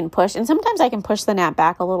naps I can push, and sometimes I can push the nap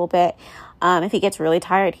back a little bit. If he gets really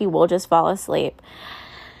tired, he will just fall asleep.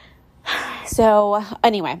 So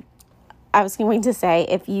anyway, I was going to say,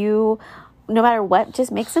 if you, no matter what,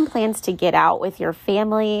 just make some plans to get out with your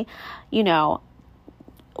family,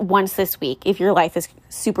 once this week, if your life is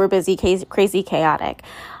super busy, crazy, chaotic.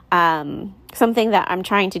 Something that I'm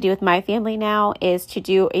trying to do with my family now is to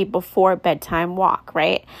do a before bedtime walk,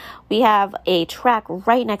 right? We have a track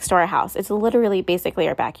right next to our house. It's literally basically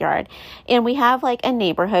our backyard. And we have like a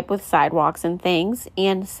neighborhood with sidewalks and things.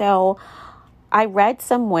 And so I read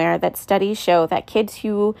somewhere that studies show that kids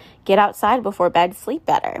who get outside before bed sleep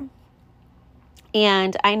better.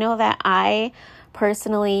 And I know that I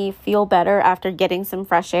personally feel better after getting some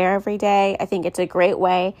fresh air every day. I think it's a great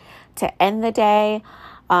way to end the day.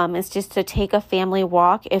 It's just to take a family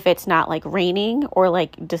walk if it's not like raining or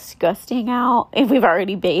like disgusting out, if we've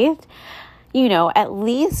already bathed, at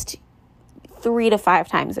least 3 to 5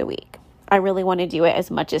 times a week. I really want to do it as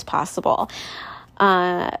much as possible.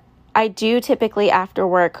 I do typically after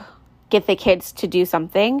work get the kids to do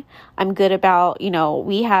something. I'm good about,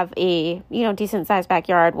 we have a, decent sized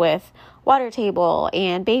backyard with water table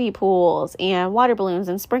and baby pools and water balloons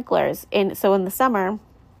and sprinklers. And so in the summer,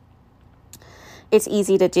 it's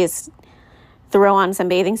easy to just throw on some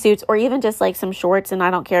bathing suits or even just like some shorts. And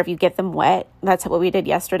I don't care if you get them wet. That's what we did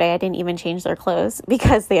yesterday. I didn't even change their clothes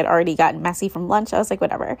because they had already gotten messy from lunch. I was like,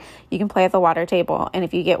 whatever, you can play at the water table. And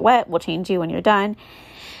if you get wet, we'll change you when you're done.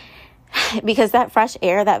 Because that fresh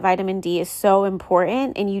air, that vitamin D is so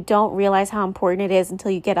important, and you don't realize how important it is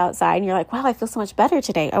until you get outside and you're like, wow, I feel so much better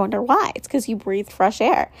today. I wonder why. It's because you breathed fresh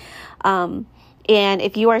air. And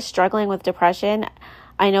if you are struggling with depression,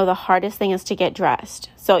 I know the hardest thing is to get dressed.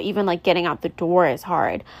 So even like getting out the door is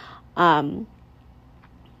hard. But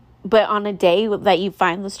on a day that you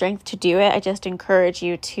find the strength to do it, I just encourage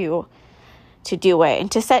you to do it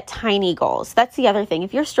and to set tiny goals. That's the other thing.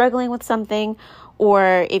 If you're struggling with something,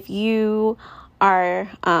 or if you are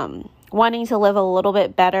wanting to live a little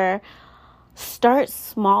bit better, start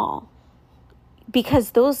small.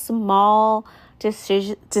 Because those small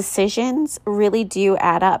decisions really do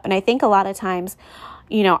add up. And I think a lot of times,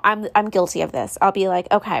 I'm guilty of this. I'll be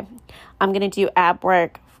like, okay, I'm going to do ab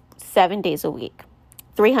work 7 days a week,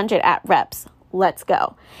 300 ab reps. Let's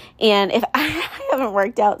go. And if I haven't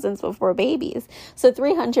worked out since before babies, so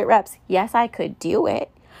 300 reps, yes, I could do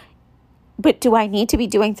it. But do I need to be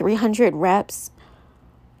doing 300 reps,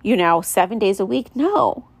 7 days a week?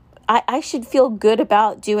 No. I should feel good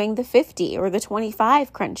about doing the 50 or the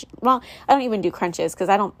 25 crunch. Well, I don't even do crunches because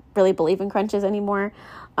I don't really believe in crunches anymore.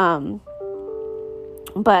 But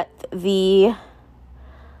I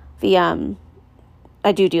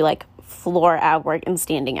do like floor ab work and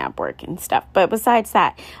standing ab work and stuff. But besides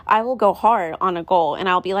that, I will go hard on a goal and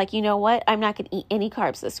I'll be like, you know what? I'm not going to eat any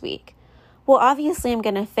carbs this week. Well, obviously I'm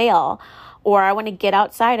going to fail, or I want to get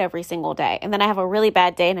outside every single day. And then I have a really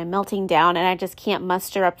bad day and I'm melting down and I just can't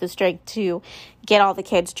muster up the strength to get all the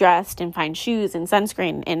kids dressed and find shoes and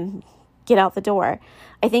sunscreen and get out the door.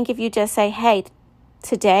 I think if you just say, hey,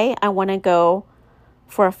 today I want to go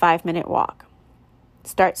for a 5-minute walk.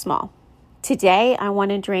 Start small. Today I want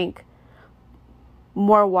to drink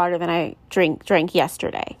more water than I drank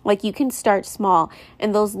yesterday. Like, you can start small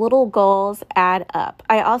and those little goals add up.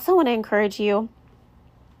 I also want to encourage you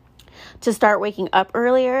to start waking up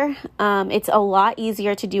earlier. It's a lot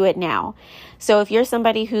easier to do it now. So if you're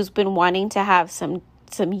somebody who's been wanting to have some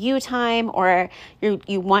you time, or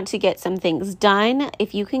you want to get some things done,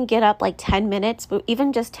 if you can get up like 10 minutes,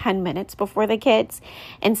 even just 10 minutes before the kids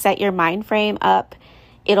and set your mind frame up,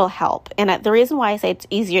 it'll help. And the reason why I say it's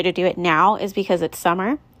easier to do it now is because it's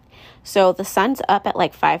summer. So the sun's up at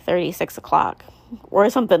like 5:30, 6 o'clock or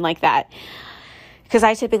something like that. Because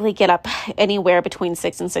I typically get up anywhere between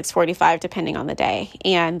 6 and 6:45, depending on the day.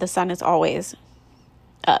 And the sun is always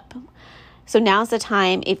up. So now's the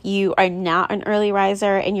time, if you are not an early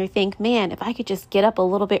riser and you think, man, if I could just get up a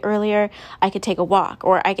little bit earlier, I could take a walk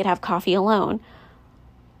or I could have coffee alone.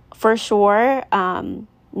 For sure,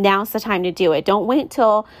 now's the time to do it. Don't wait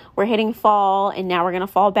till we're hitting fall and now we're going to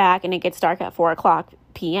fall back and it gets dark at 4 o'clock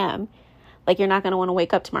p.m. Like, you're not going to want to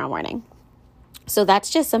wake up tomorrow morning. So that's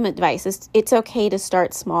just some advice. It's okay to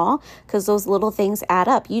start small, because those little things add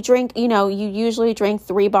up. You drink, you usually drink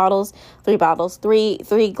three glasses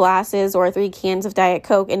or 3 cans of Diet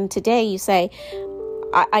Coke. And today you say,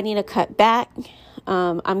 I need to cut back.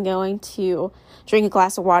 I'm going to drink a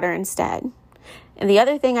glass of water instead. And the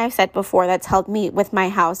other thing I've said before that's helped me with my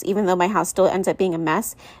house, even though my house still ends up being a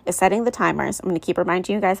mess, is setting the timers. I'm going to keep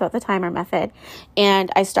reminding you guys about the timer method.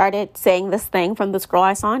 And I started saying this thing from this girl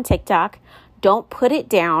I saw on TikTok: don't put it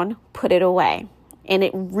down, put it away. And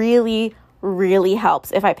it really, really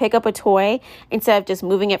helps. If I pick up a toy, instead of just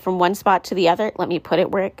moving it from one spot to the other, let me put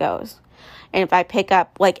it where it goes. And if I pick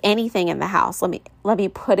up like anything in the house, let me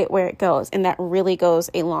put it where it goes. And that really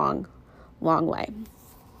goes a long, long way.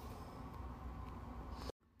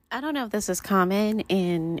 I don't know if this is common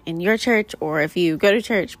in your church or if you go to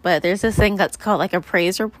church, but there's this thing that's called like a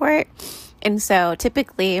praise report. And so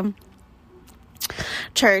typically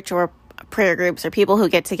church or prayer groups or people who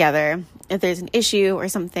get together, if there's an issue or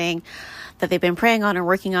something that they've been praying on or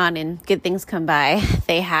working on and good things come by,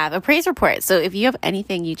 they have a praise report. So if you have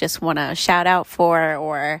anything you just want to shout out for,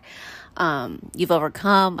 or you've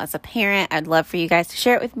overcome as a parent, I'd love for you guys to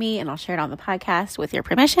share it with me, and I'll share it on the podcast with your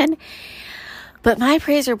permission. But my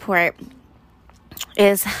praise report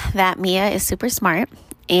is that Mia is super smart,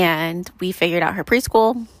 and we figured out her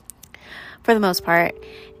preschool for the most part.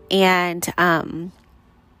 And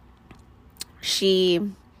she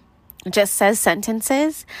just says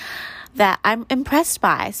sentences that I'm impressed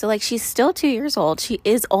by. So like, she's still 2 years old. She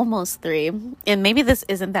is almost 3. And maybe this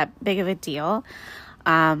isn't that big of a deal.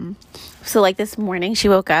 So like this morning she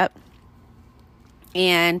woke up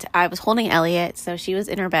and I was holding Elliot. So she was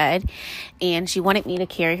in her bed and she wanted me to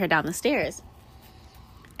carry her down the stairs.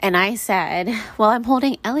 And I said, well, I'm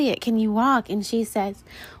holding Elliot. Can you walk? And she says,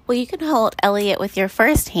 well, you can hold Elliot with your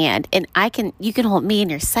first hand and you can hold me in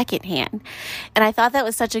your second hand. And I thought that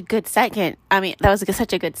was such a good such a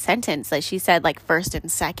good sentence that she said like first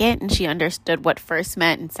and second, and she understood what first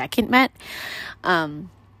meant and second meant.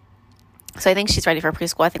 So I think she's ready for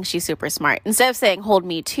preschool. I think she's super smart. Instead of saying hold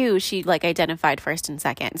me too, she like identified first and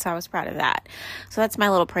second. So I was proud of that. So that's my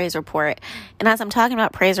little praise report. And as I'm talking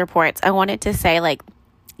about praise reports, I wanted to say, like,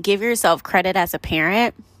 give yourself credit as a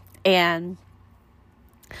parent. And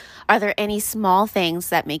are there any small things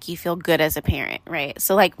that make you feel good as a parent, right?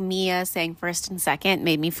 So like Mia saying first and second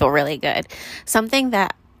made me feel really good. Something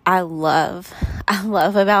that I love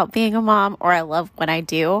about being a mom, or I love when I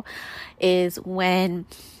do, is when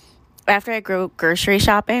after I go grocery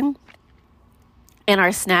shopping and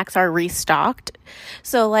our snacks are restocked.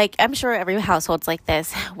 So like, I'm sure every household's like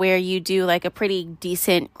this, where you do like a pretty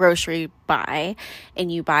decent grocery buy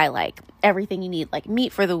and you buy like everything you need, like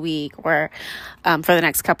meat for the week or for the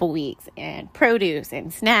next couple weeks, and produce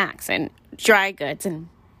and snacks and dry goods and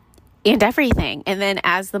everything. And then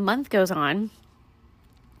as the month goes on,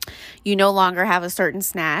 you no longer have a certain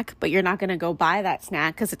snack, but you're not going to go buy that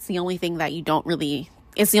snack because it's the only thing that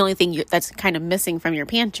it's the only thing that's kind of missing from your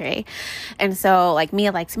pantry. And so like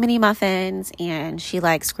Mia likes mini muffins, and she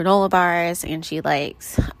likes granola bars, and she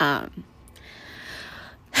likes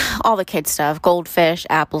all the kid stuff, goldfish,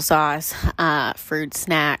 applesauce, fruit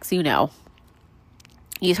snacks, You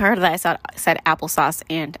heard that I said applesauce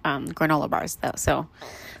and granola bars though. So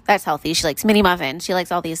that's healthy. She likes mini muffins. She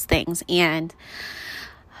likes all these things. And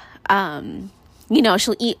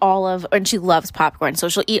she'll eat and she loves popcorn. So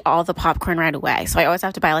she'll eat all the popcorn right away. So I always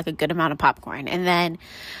have to buy like a good amount of popcorn. And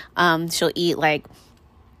then she'll eat like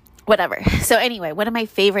whatever. So anyway, one of my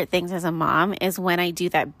favorite things as a mom is when I do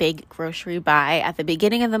that big grocery buy at the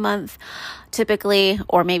beginning of the month, typically,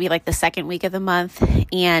 or maybe like the second week of the month.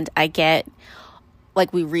 And I get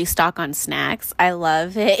like, we restock on snacks. I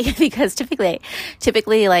love it because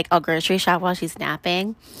typically like I'll grocery shop while she's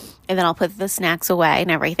napping, and then I'll put the snacks away and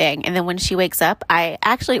everything. And then when she wakes up, I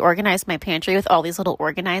actually organize my pantry with all these little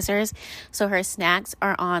organizers. So her snacks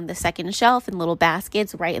are on the second shelf in little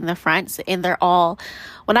baskets right in the front. And they're all,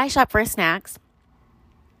 when I shop for snacks,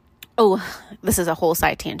 this is a whole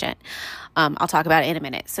side tangent. I'll talk about it in a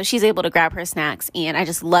minute. So she's able to grab her snacks, and I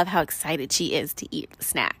just love how excited she is to eat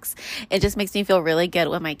snacks. It just makes me feel really good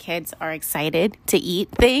when my kids are excited to eat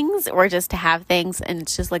things or just to have things, and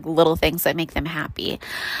it's just like little things that make them happy.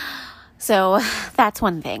 So that's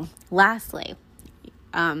one thing. Lastly,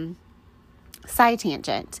 side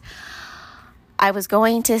tangent. I was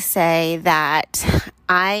going to say that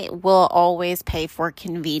I will always pay for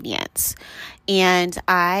convenience. And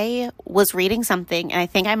I was reading something, and I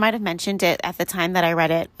think I might have mentioned it at the time that I read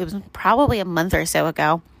it. It was probably a month or so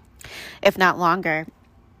ago, if not longer,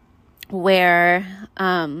 where,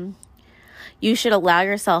 you should allow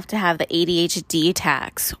yourself to have the ADHD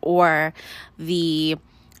tax or the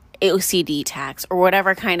OCD tax or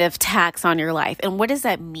whatever kind of tax on your life. And what does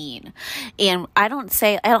that mean? And I don't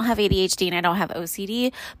say I don't have ADHD and I don't have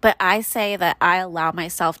OCD, but I say that I allow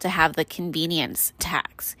myself to have the convenience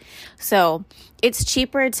tax. So it's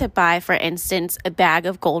cheaper to buy, for instance, a bag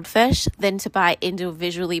of goldfish than to buy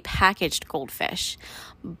individually packaged goldfish.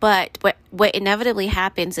 But what inevitably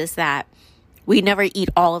happens is that we never eat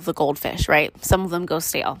all of the goldfish, right? Some of them go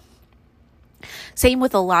stale. Same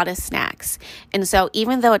with a lot of snacks. And so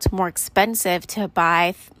even though it's more expensive to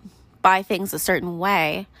buy things a certain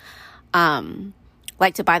way,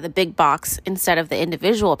 like to buy the big box instead of the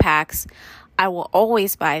individual packs, I will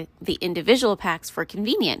always buy the individual packs for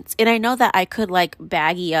convenience. And I know that I could like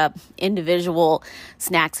baggy up individual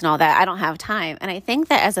snacks and all that. I don't have time. And I think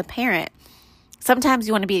that as a parent, sometimes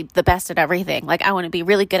you want to be the best at everything. Like I want to be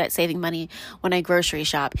really good at saving money when I grocery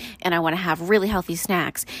shop, and I want to have really healthy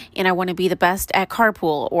snacks, and I want to be the best at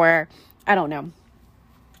carpool, or I don't know.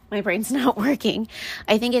 My brain's not working.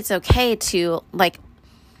 I think it's okay to like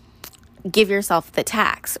give yourself the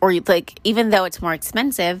tax, or like even though it's more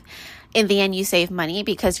expensive, in the end you save money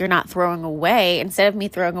because you're not throwing away. Instead of me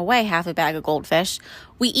throwing away half a bag of goldfish,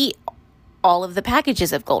 we eat all of the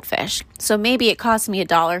packages of goldfish. So maybe it costs me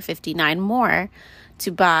 $1.59 more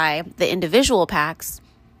to buy the individual packs,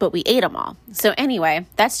 but we ate them all. So anyway,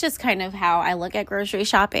 that's just kind of how I look at grocery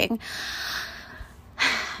shopping,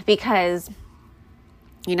 because,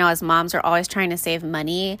 you know, as moms are always trying to save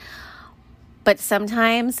money, but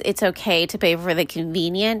sometimes it's okay to pay for the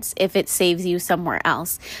convenience if it saves you somewhere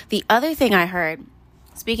else. The other thing I heard,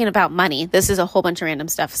 speaking about money, this is a whole bunch of random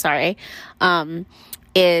stuff, sorry,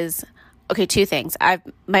 is... Okay, two things.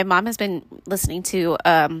 My mom has been listening to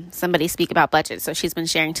somebody speak about budget, so she's been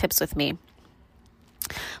sharing tips with me.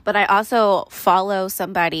 But I also follow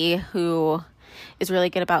somebody who is really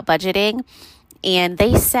good about budgeting, and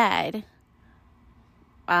they said,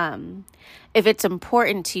 if it's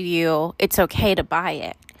important to you, it's okay to buy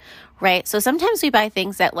it, right? So sometimes we buy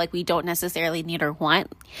things that like we don't necessarily need or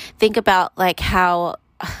want. Think about like how,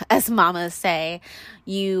 as mamas say,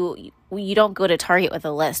 you don't go to Target with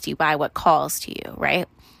a list. You buy what calls to you, right?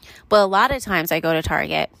 But a lot of times I go to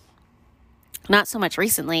Target, not so much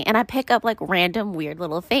recently, and I pick up like random weird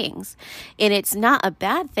little things. And it's not a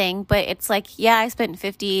bad thing, but it's like, yeah, I spent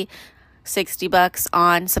 $50-$60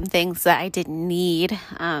 on some things that I didn't need,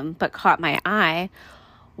 but caught my eye,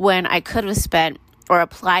 when I could have spent or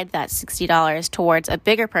applied that $60 towards a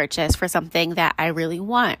bigger purchase for something that I really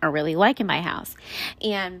want or really like in my house.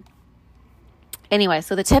 And anyway,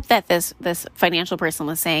 so the tip that this financial person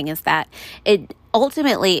was saying is that it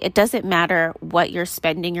doesn't matter what you're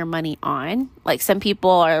spending your money on. Like some people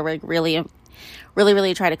are like really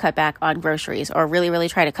try to cut back on groceries, or really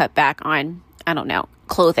try to cut back on, I don't know,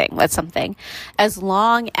 clothing. That's something, as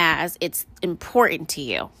long as it's important to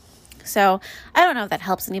you. So I don't know if that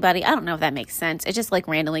helps anybody. I don't know if that makes sense. It just like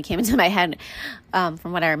randomly came into my head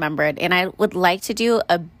from what I remembered. And I would like to do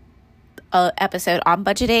a episode on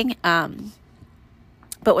budgeting,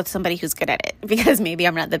 but with somebody who's good at it, because maybe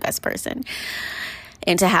I'm not the best person,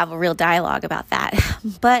 and to have a real dialogue about that.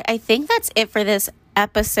 But I think that's it for this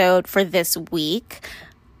episode for this week.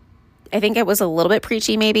 I think it was a little bit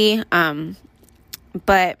preachy maybe,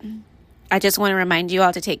 but I just want to remind you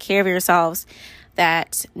all to take care of yourselves,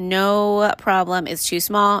 that no problem is too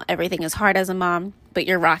small. Everything is hard as a mom, but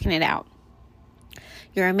you're rocking it out.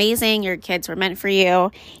 You're amazing. Your kids were meant for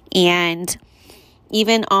you. And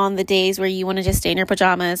even on the days where you want to just stay in your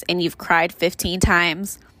pajamas and you've cried 15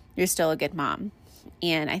 times, you're still a good mom.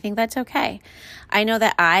 And I think that's okay. I know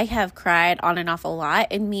that I have cried on and off a lot,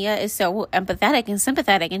 and Mia is so empathetic and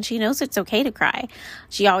sympathetic, and she knows it's okay to cry.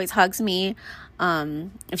 She always hugs me.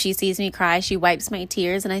 If she sees me cry, she wipes my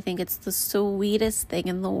tears, and I think it's the sweetest thing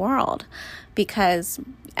in the world, because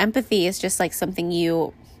empathy is just like something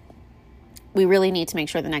we really need to make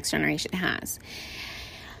sure the next generation has.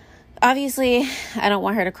 Obviously, I don't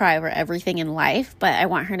want her to cry over everything in life, but I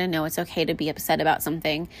want her to know it's okay to be upset about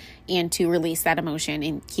something and to release that emotion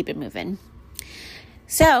and keep it moving.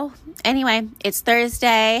 So anyway, it's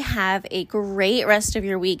Thursday. Have a great rest of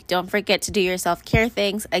your week. Don't forget to do your self-care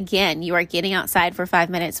things. Again, you are getting outside for 5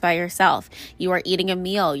 minutes by yourself. You are eating a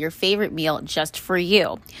meal, your favorite meal, just for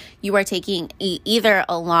you. You are taking either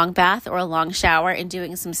a long bath or a long shower and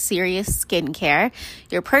doing some serious skincare.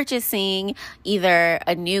 You're purchasing either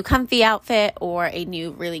a new comfy outfit or a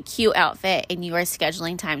new really cute outfit, and you are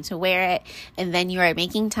scheduling time to wear it. And then you are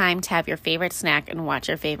making time to have your favorite snack and watch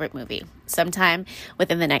your favorite movie sometime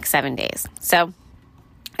within the next 7 days. So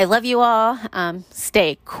I love you all.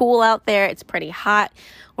 Stay cool out there. It's pretty hot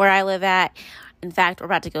where I live at. In fact, we're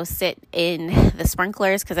about to go sit in the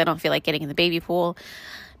sprinklers because I don't feel like getting in the baby pool.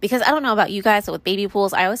 Because I don't know about you guys, but with baby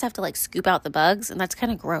pools, I always have to like scoop out the bugs, and that's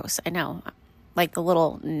kind of gross. I know, like the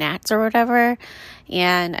little gnats or whatever,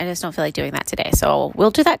 and I just don't feel like doing that today. So we'll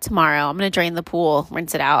do that tomorrow. I'm going to drain the pool,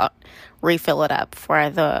 rinse it out, refill it up for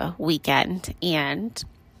the weekend, and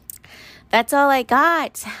that's all I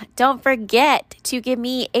got. Don't forget to give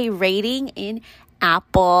me a rating on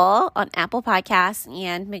Apple Podcasts,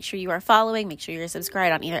 and make sure you are following, make sure you're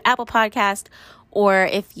subscribed on either Apple Podcast, or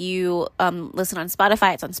if you listen on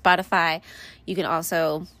Spotify, it's on Spotify. You can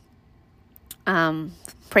also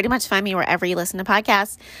pretty much find me wherever you listen to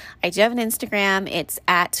podcasts. I do have an Instagram. It's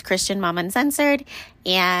at Christian Mama Uncensored.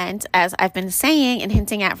 And as I've been saying and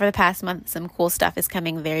hinting at for the past month, some cool stuff is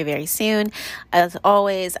coming very, very soon. As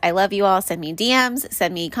always, I love you all. Send me DMs,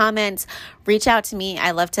 send me comments, reach out to me.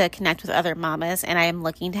 I love to connect with other mamas, and I am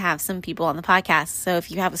looking to have some people on the podcast. So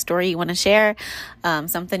if you have a story you want to share,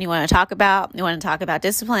 something you want to talk about, you want to talk about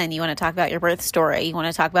discipline, you want to talk about your birth story, you want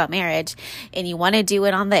to talk about marriage, and you want to do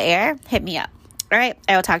it on the air, hit me up. All right,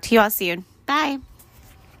 I will talk to you all soon. Bye.